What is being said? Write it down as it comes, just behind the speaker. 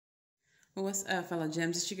Well, what's up, fellow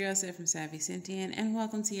gems? It's your girl, Savy from Savy Sentient, and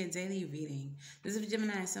welcome to your daily reading. This is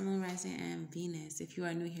Gemini, Sun, Moon, Rising, and Venus. If you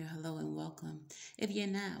are new here, hello and welcome. If you're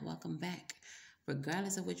not, welcome back.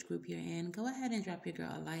 Regardless of which group you're in, go ahead and drop your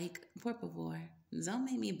girl a like. Por favor. Don't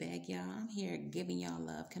make me beg, y'all. I'm here giving y'all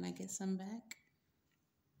love. Can I get some back?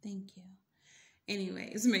 Thank you.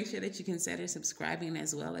 Anyways, make sure that you consider subscribing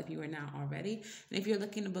as well if you are not already. And if you're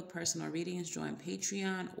looking to book personal readings, join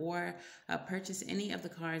Patreon or purchase any of the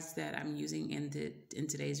cards that I'm using in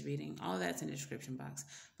today's reading. All that's in the description box.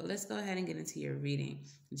 But let's go ahead and get into your reading,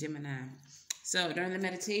 Gemini. So during the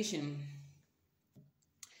meditation,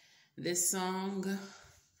 this song,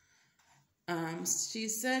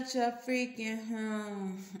 she's such a freaking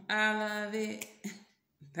home. I love it.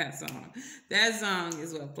 That song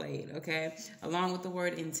is what played, okay, along with the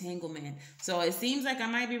word entanglement. So it seems like I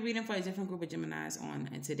might be reading for a different group of Geminis on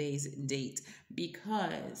today's date,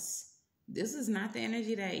 because this is not the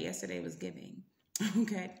energy that yesterday was giving.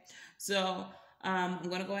 Okay, so I'm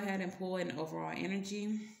going to go ahead and pull an overall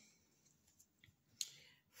energy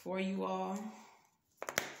for you all.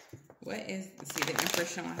 What is, let's see, the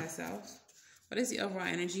Empress showing herself. What is the overall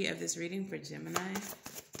energy of this reading for Gemini?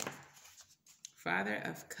 Father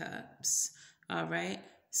of Cups. All right.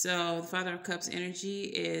 So the Father of Cups energy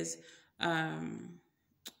is a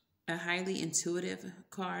highly intuitive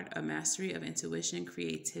card, a mastery of intuition,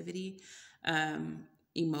 creativity,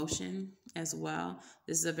 emotion as well.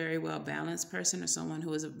 This is a very well balanced person, or someone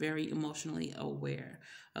who is very emotionally aware.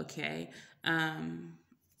 Okay.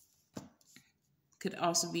 Could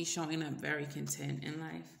also be showing up very content in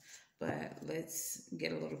life, but let's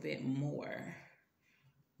get a little bit more.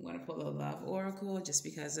 I'm going to pull a love oracle just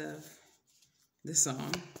because of the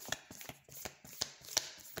song.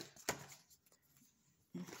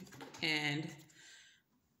 And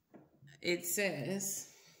it says,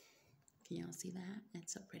 can y'all see that?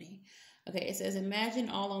 It's so pretty. Okay, it says, imagine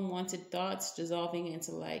all unwanted thoughts dissolving into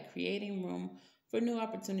light, creating room for new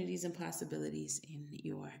opportunities and possibilities in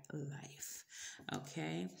your life.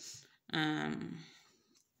 Okay.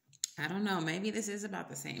 I don't know. Maybe this is about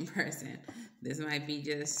the same person. This might be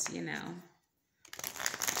just, you know,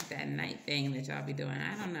 that night thing that y'all be doing.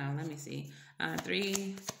 I don't know. Let me see.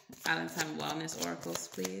 3 Island Time Wellness Oracles,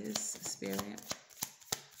 please, Spirit.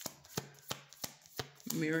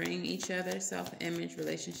 Mirroring each other, self-image,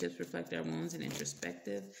 relationships reflect our wounds, and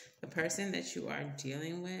introspective. The person that you are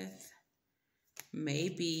dealing with may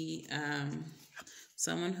be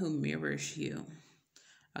someone who mirrors you.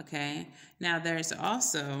 Okay. Now, there's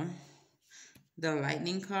also the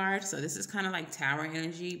lightning card. So this is kind of like tower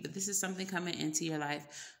energy, but this is something coming into your life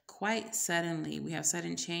quite suddenly. We have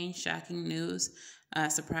sudden change, shocking news,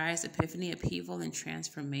 surprise, epiphany, upheaval, and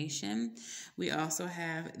transformation. We also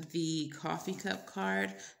have the coffee cup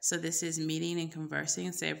card. So this is meeting and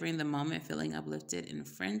conversing, savoring the moment, feeling uplifted in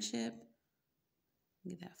friendship.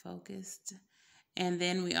 Get that focused. And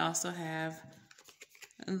then we also have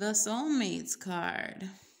the soulmates card.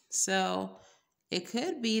 So it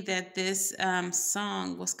could be that this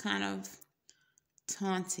song was kind of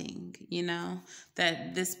taunting, you know,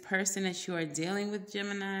 that this person that you are dealing with,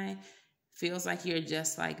 Gemini, feels like you're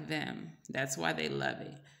just like them. That's why they love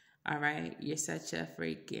it. All right. You're such a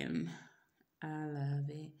freaking, I love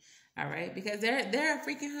it. All right. Because they're a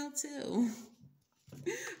freaking hoe too.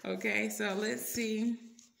 Okay. So let's see.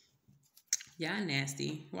 Y'all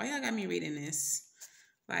nasty. Why y'all got me reading this?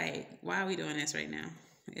 Like, why are we doing this right now?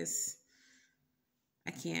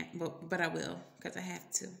 I can't, but I will, because I have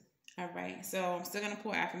to. All right, so I'm still going to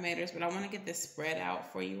pull affirmators, but I want to get this spread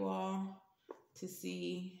out for you all to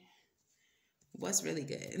see what's really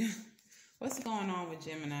good. What's going on with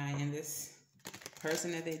Gemini and this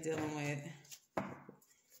person that they're dealing with.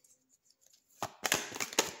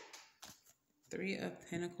 3 of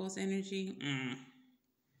Pentacles energy.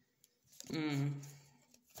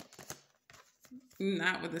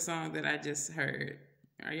 Not with the song that I just heard.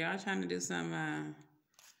 Are y'all trying to do some,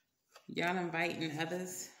 y'all inviting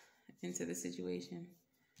others into the situation?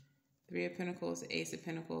 3 of Pentacles, Ace of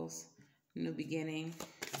Pentacles, new beginning,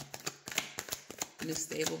 new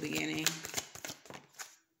stable beginning.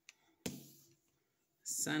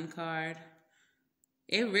 Sun card.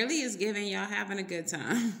 It really is giving y'all having a good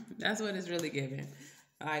time. That's what it's really giving.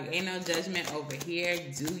 Like, ain't no judgment over here.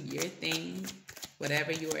 Do your thing,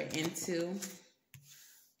 whatever you are into.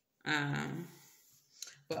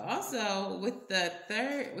 But also with the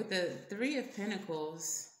 3 of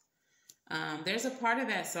Pentacles, there's a part of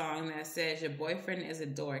that song that says your boyfriend is a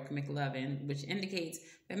dork, McLovin, which indicates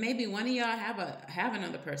that maybe one of y'all have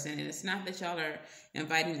another person, and it's not that y'all are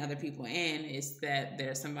inviting other people in, it's that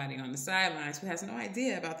there's somebody on the sidelines who has no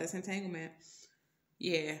idea about this entanglement.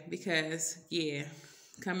 Yeah, because, yeah,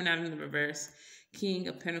 coming out in the reverse, King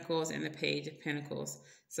of Pentacles and the Page of Pentacles.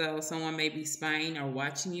 So someone may be spying or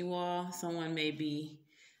watching you all. Someone may be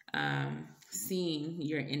seeing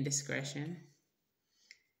your indiscretion.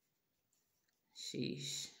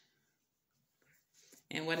 Sheesh.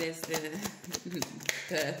 And what is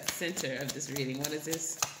the center of this reading? What is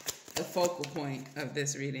this, the focal point of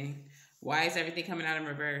this reading? Why is everything coming out in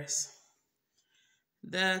reverse?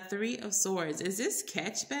 The Three of Swords. Is this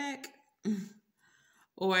catchback?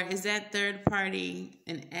 Or is that third party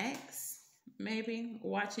an ex, maybe,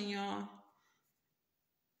 watching y'all?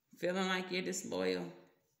 Feeling like you're disloyal?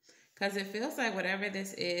 Because it feels like whatever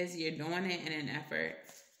this is, you're doing it in an effort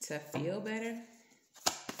to feel better.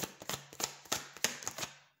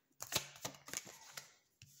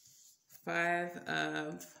 Five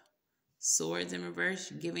of Swords in reverse,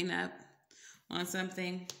 giving up on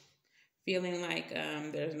something. Feeling like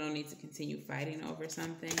there's no need to continue fighting over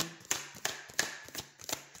something.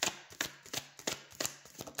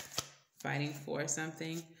 Fighting for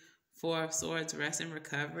something. Four of Swords, rest and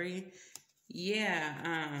recovery.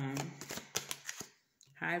 Yeah.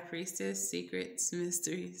 High Priestess, secrets,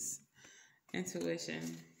 mysteries,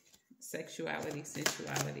 intuition, sexuality,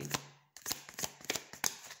 sensuality.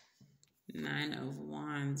 Nine of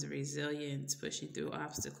Wands, resilience, pushing through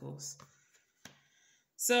obstacles.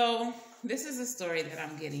 So this is a story that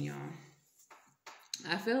I'm getting, y'all.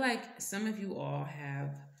 I feel like some of you all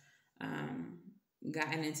have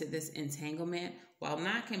gotten into this entanglement while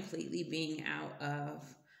not completely being out of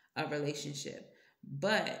a relationship.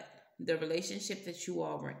 But the relationship that you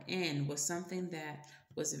all were in was something that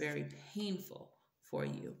was very painful for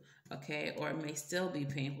you, okay? Or it may still be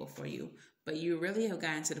painful for you. But you really have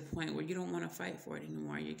gotten to the point where you don't want to fight for it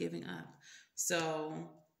anymore. You're giving up. So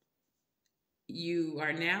you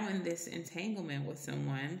are now in this entanglement with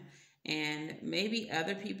someone, and maybe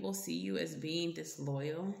other people see you as being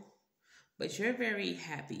disloyal, but you're very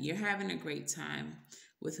happy. You're having a great time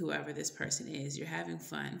with whoever this person is. You're having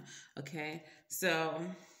fun, okay? So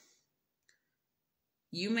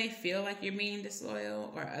you may feel like you're being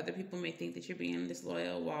disloyal, or other people may think that you're being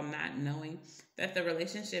disloyal while not knowing that the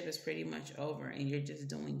relationship is pretty much over and you're just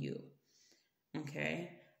doing you, okay?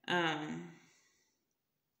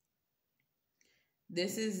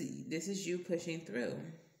 This is you pushing through.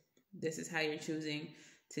 This is how you're choosing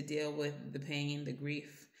to deal with the pain, the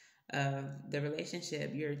grief of the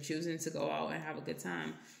relationship. You're choosing to go out and have a good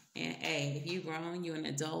time. And hey, if you've grown, you're an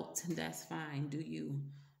adult, that's fine. Do you.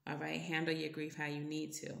 All right, handle your grief how you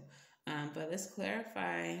need to. But let's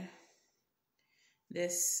clarify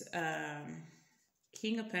this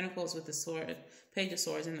King of Pentacles with the sword, Page of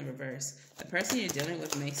Swords in the reverse. The person you're dealing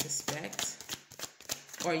with may suspect,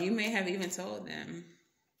 or you may have even told them.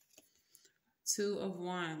 Two of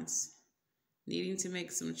Wands, needing to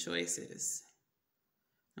make some choices.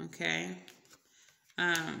 Okay.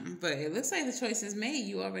 But it looks like the choice is made.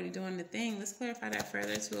 You already doing the thing. Let's clarify that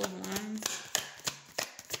further. Two of Wands.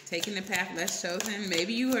 Taking the path less chosen.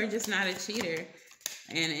 Maybe you are just not a cheater.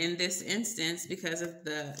 And in this instance, because of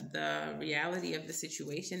the reality of the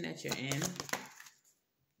situation that you're in.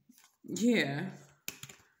 Yeah.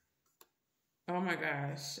 Oh my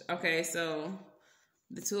gosh. Okay, so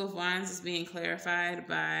the Two of Wands is being clarified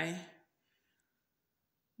by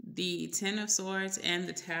the Ten of Swords and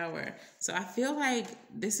the Tower. So I feel like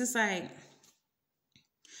this is like,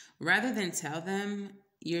 rather than tell them,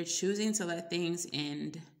 you're choosing to let things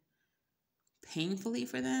end painfully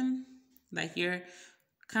for them. Like you're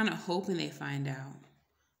kind of hoping they find out.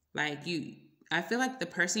 I feel like the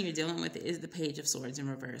person you're dealing with is the Page of Swords in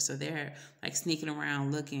reverse. So they're like sneaking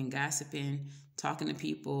around, looking, gossiping, talking to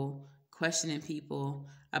people, questioning people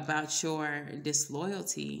about your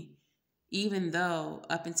disloyalty, even though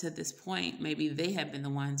up until this point, maybe they have been the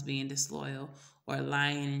ones being disloyal or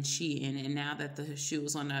lying and cheating. And now that the shoe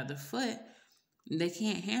is on the other foot, they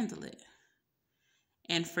can't handle it.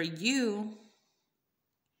 And for you,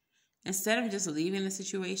 instead of just leaving the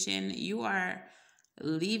situation, you are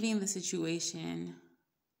leaving the situation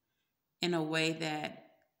in a way that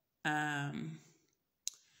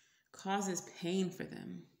causes pain for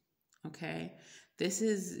them, okay? This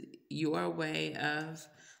is your way of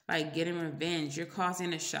like getting revenge. You're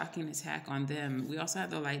causing a shocking attack on them. We also have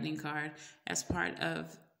the Lightning card as part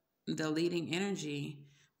of the leading energy,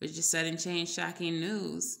 which is sudden change, shocking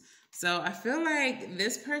news. So I feel like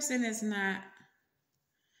this person is not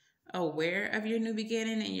aware of your new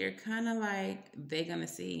beginning, and you're kind of like, they're going to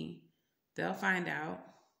see. They'll find out.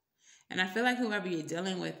 And I feel like whoever you're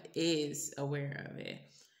dealing with is aware of it.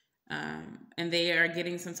 And they are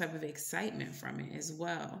getting some type of excitement from it as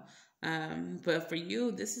well. But for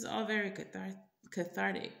you, this is all very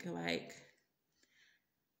cathartic. Like,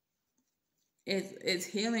 it's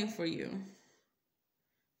healing for you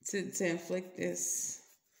to inflict this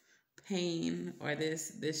pain or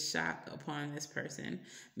this shock upon this person.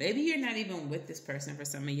 Maybe you're not even with this person for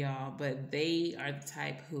some of y'all, but they are the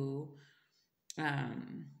type who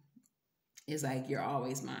is like, you're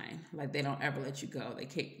always mine. Like, they don't ever let you go. They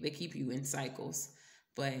keep you in cycles,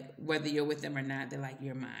 but whether you're with them or not, they're like,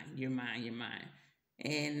 you're mine, you're mine, you're mine.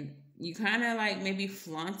 And you kind of like maybe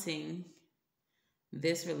flaunting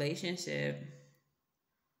this relationship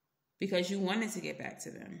because you wanted to get back to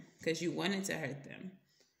them, because you wanted to hurt them.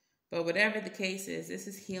 But whatever the case is, this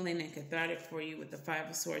is healing and cathartic for you with the 5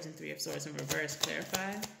 of Swords and 3 of Swords in reverse.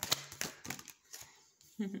 Clarify.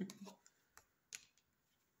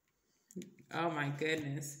 Oh my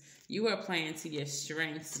goodness. You are playing to your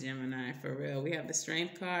strengths, Gemini, for real. We have the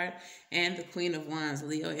Strength card and the Queen of Wands,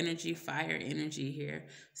 Leo energy, fire energy here.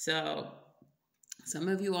 So some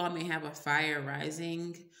of you all may have a fire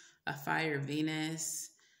rising, a fire Venus,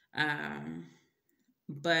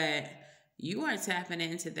 but you are tapping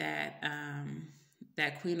into that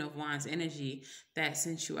that Queen of Wands energy, that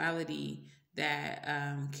sensuality, that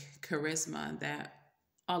charisma that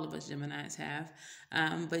all of us Geminis have.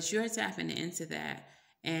 But you're tapping into that,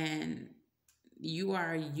 and you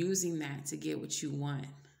are using that to get what you want.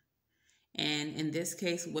 And in this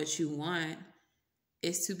case, what you want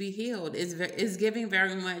is to be healed. It's giving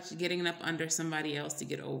very much getting up under somebody else to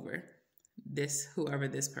get over this, whoever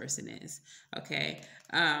this person is. Okay.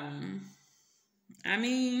 I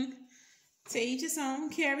mean, to each his own.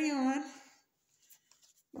 Carry on.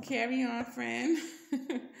 Carry on, friend.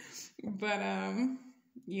 But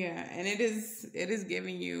yeah, and it is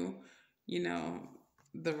giving you, you know,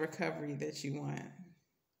 the recovery that you want.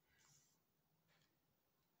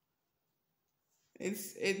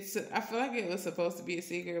 It's I feel like it was supposed to be a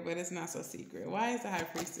secret, but it's not so secret. Why is the High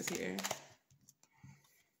Priestess here?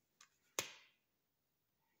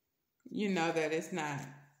 You know that it's not,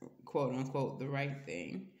 quote unquote, the right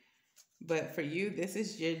thing. But for you, this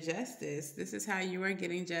is your justice. This is how you are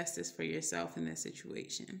getting justice for yourself in this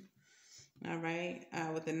situation. All right.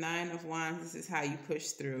 With the 9 of Wands, this is how you push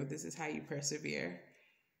through. This is how you persevere.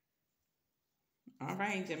 All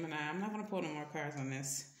right, Gemini. I'm not going to pull no more cards on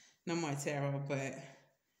this. No more tarot, but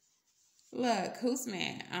look, who's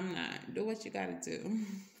mad? I'm not. Do what you got to do.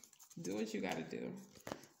 Do what you got to do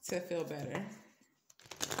to feel better.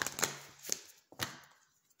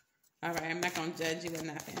 All right, I'm not going to judge you or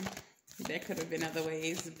nothing. There could have been other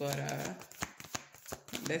ways, but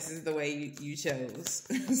this is the way you chose.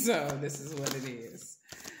 So this is what it is.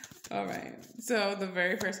 All right. So the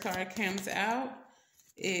very first card comes out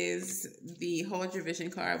is the Hold Your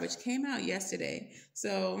Vision card, which came out yesterday.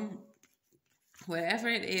 So whatever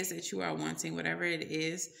it is that you are wanting, whatever it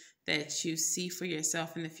is that you see for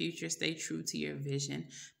yourself in the future, stay true to your vision,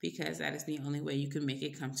 because that is the only way you can make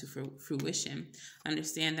it come to fruition.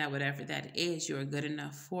 Understand that whatever that is, you are good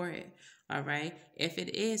enough for it. All right. If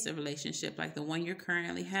it is a relationship like the one you're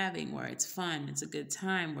currently having, where it's fun, it's a good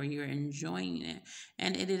time, where you're enjoying it,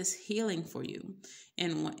 and it is healing for you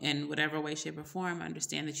in whatever way, shape, or form,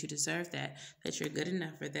 understand that you deserve that, that you're good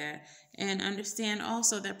enough for that. And understand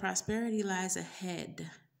also that prosperity lies ahead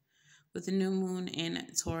with the new moon and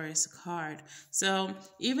Taurus card. So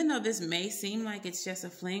even though this may seem like it's just a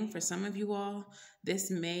fling for some of you all, this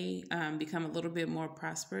may become a little bit more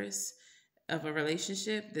prosperous of a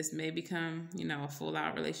relationship. This may become, you know, a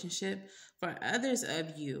full-out relationship. For others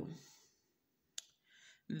of you,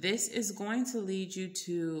 this is going to lead you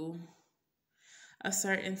to a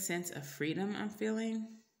certain sense of freedom, I'm feeling.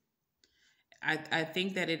 I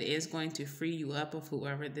think that it is going to free you up of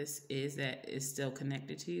whoever this is that is still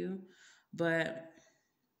connected to you. But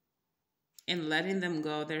in letting them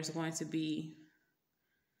go, there's going to be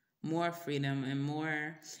more freedom and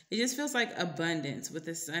more, it just feels like abundance with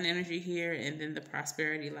the sun energy here, and then the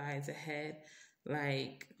prosperity lies ahead.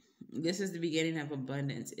 Like, this is the beginning of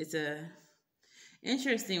abundance. It's a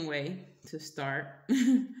interesting way to start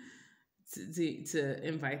to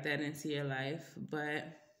invite that into your life. But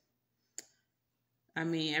I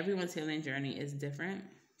mean, everyone's healing journey is different,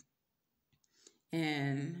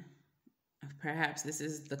 and perhaps this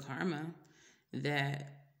is the karma that,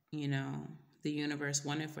 you know, the universe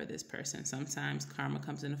wanted for this person. Sometimes karma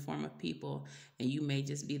comes in the form of people, and you may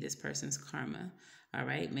just be this person's karma. All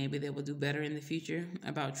right. Maybe they will do better in the future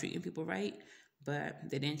about treating people right, but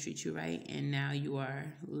they didn't treat you right, and now you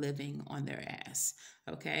are living on their ass.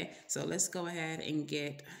 Okay. So let's go ahead and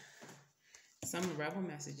get some rebel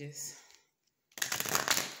messages.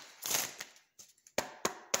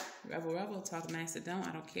 Rebel, talk nice or don't.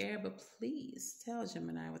 I don't care, but please tell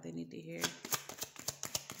Gemini what they need to hear.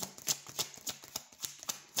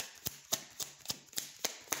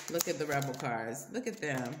 Look at the rebel cards. Look at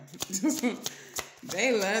them.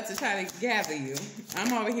 They love to try to gather you.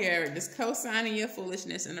 I'm over here just co-signing your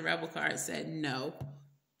foolishness, and the rebel card said no.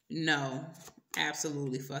 No.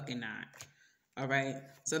 Absolutely fucking not. All right?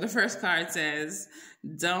 So the first card says,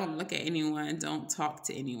 don't look at anyone. Don't talk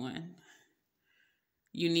to anyone.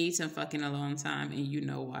 You need some fucking alone time, and you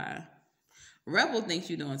know why. Rebel thinks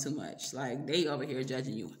you're doing too much. Like, they over here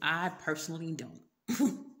judging you. I personally don't.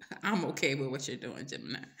 I'm okay with what you're doing,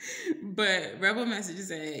 Gemini. But Rebel message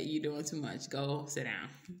said, you're doing too much. Go sit down.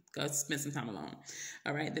 Go spend some time alone.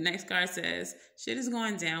 All right. The next card says, shit is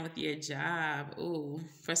going down with your job. Ooh.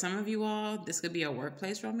 For some of you all, this could be a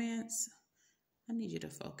workplace romance. I need you to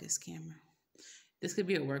focus, camera. This could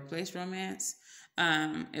be a workplace romance.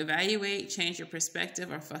 Evaluate, change your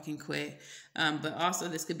perspective, or fucking quit. But also,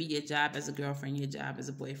 this could be your job as a girlfriend, your job as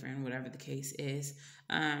a boyfriend, whatever the case is.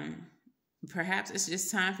 Perhaps it's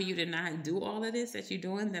just time for you to not do all of this that you're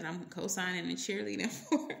doing that I'm co-signing and cheerleading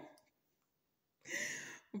for.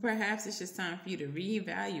 Perhaps it's just time for you to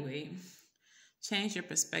reevaluate, change your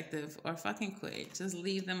perspective, or fucking quit. Just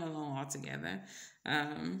leave them alone altogether.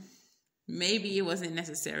 Maybe it wasn't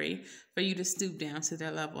necessary for you to stoop down to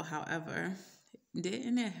their level. However,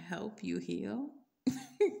 didn't it help you heal?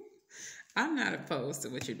 I'm not opposed to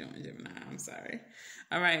what you're doing, Gemini. I'm sorry.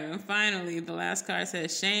 All right. And finally, the last card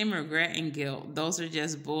says shame, regret, and guilt. Those are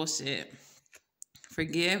just bullshit.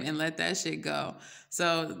 Forgive and let that shit go.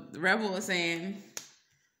 So the Rebel is saying,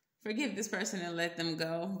 forgive this person and let them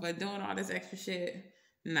go. But doing all this extra shit,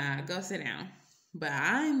 nah, go sit down. But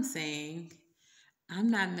I'm saying, I'm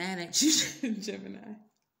not mad at you, Gemini.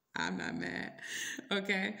 I'm not mad.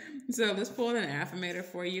 Okay. So let's pull an affirmator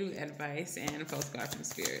for you, advice, and a postcard from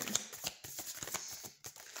Spirit.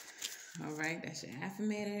 All right, that's your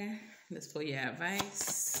affirmator. Let's pull your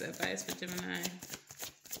advice. Advice for Gemini.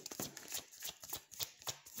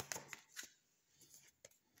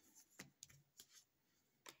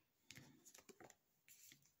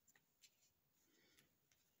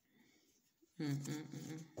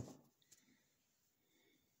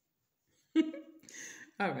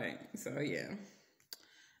 All right, so yeah.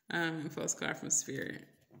 Postcard from Spirit.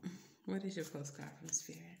 What is your postcard from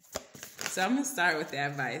Spirit? So I'm going to start with the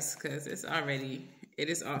advice because it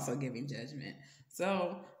is also giving judgment.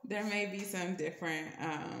 So there may be some different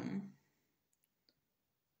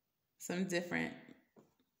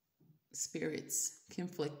spirits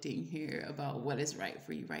conflicting here about what is right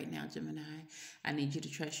for you right now, Gemini. I need you to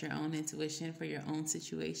trust your own intuition for your own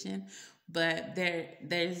situation. But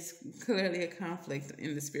there's clearly a conflict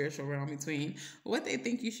in the spiritual realm between what they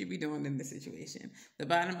think you should be doing in this situation. The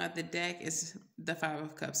bottom of the deck is the Five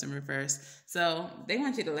of Cups in reverse. So they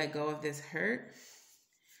want you to let go of this hurt.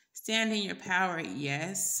 Stand in your power,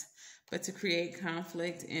 yes. But to create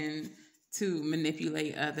conflict and to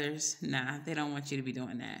manipulate others, nah, they don't want you to be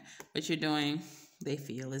doing that. What you're doing, they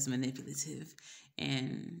feel, is manipulative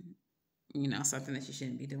and, something that you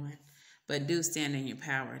shouldn't be doing. But do stand in your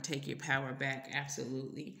power. Take your power back,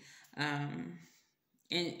 absolutely. And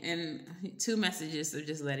 2 messages of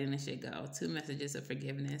just letting the shit go. 2 messages of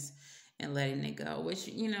forgiveness and letting it go, which,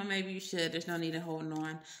 maybe you should. There's no need in holding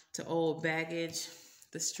on to old baggage.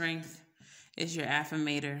 The Strength is your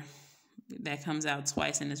affirmator. That comes out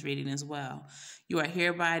twice in this reading as well. You are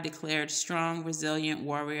hereby declared strong, resilient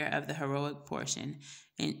warrior of the heroic proportion.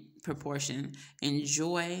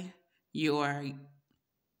 Enjoy your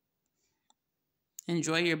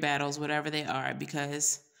battles, whatever they are,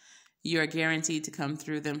 because you are guaranteed to come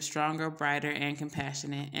through them stronger, brighter, and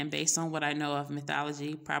compassionate. And based on what I know of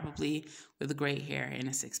mythology, probably with great hair and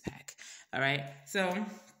a 6-pack. All right. So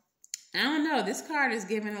I don't know. This card is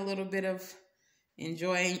giving a little bit of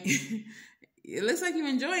enjoying. It looks like you're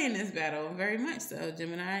enjoying this battle very much so,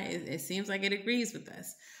 Gemini. It seems like it agrees with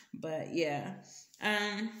us. But yeah,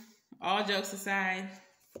 all jokes aside,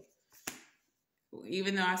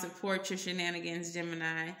 even though I support your shenanigans,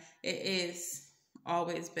 Gemini, it is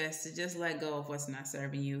always best to just let go of what's not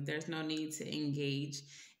serving you. There's no need to engage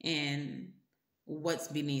in what's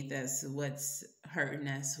beneath us, what's hurting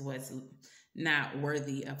us, what's not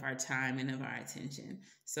worthy of our time and of our attention.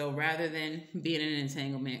 So rather than being in an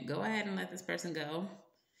entanglement, go ahead and let this person go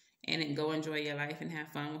and then go enjoy your life and have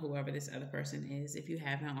fun with whoever this other person is, if you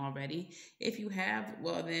haven't already. If you have,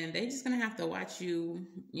 well, then they're just going to have to watch you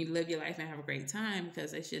live your life and have a great time,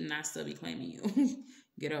 because they should not still be claiming you.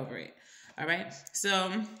 Get over it. All right.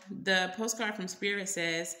 So the postcard from Spirit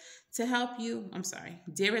says,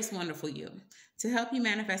 dearest wonderful you, to help you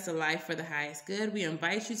manifest a life for the highest good, we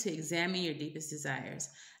invite you to examine your deepest desires.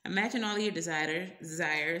 Imagine all your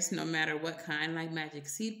desires, no matter what kind, like magic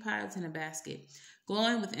seed pods in a basket,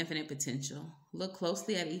 glowing with infinite potential. Look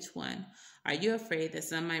closely at each one. Are you afraid that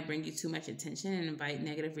some might bring you too much attention and invite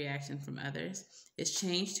negative reaction from others? Is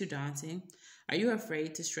change too daunting? Are you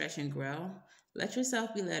afraid to stretch and grow? Let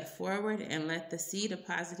yourself be led forward and let the seed of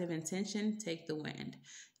positive intention take the wind.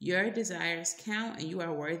 Your desires count and you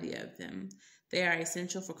are worthy of them. They are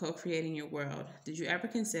essential for co-creating your world. Did you ever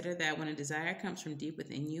consider that when a desire comes from deep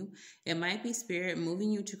within you, it might be spirit moving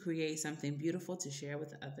you to create something beautiful to share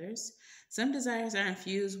with others? Some desires are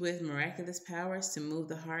infused with miraculous powers to move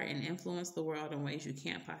the heart and influence the world in ways you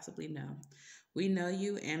can't possibly know. We know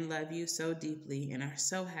you and love you so deeply and are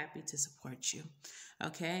so happy to support you.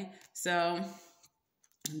 Okay, so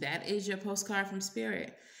that is your postcard from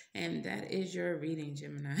Spirit, and that is your reading,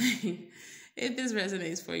 Gemini. If this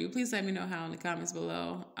resonates for you, please let me know how in the comments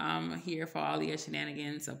below. I'm here for all your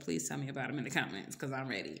shenanigans, so please tell me about them in the comments because I'm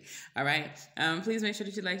ready. All right, please make sure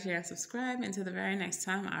that you like, share, and subscribe. Until the very next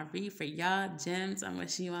time I read for y'all gems, I'm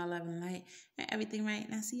wishing you all love and light and everything right.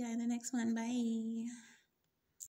 And I'll see y'all in the next one. Bye.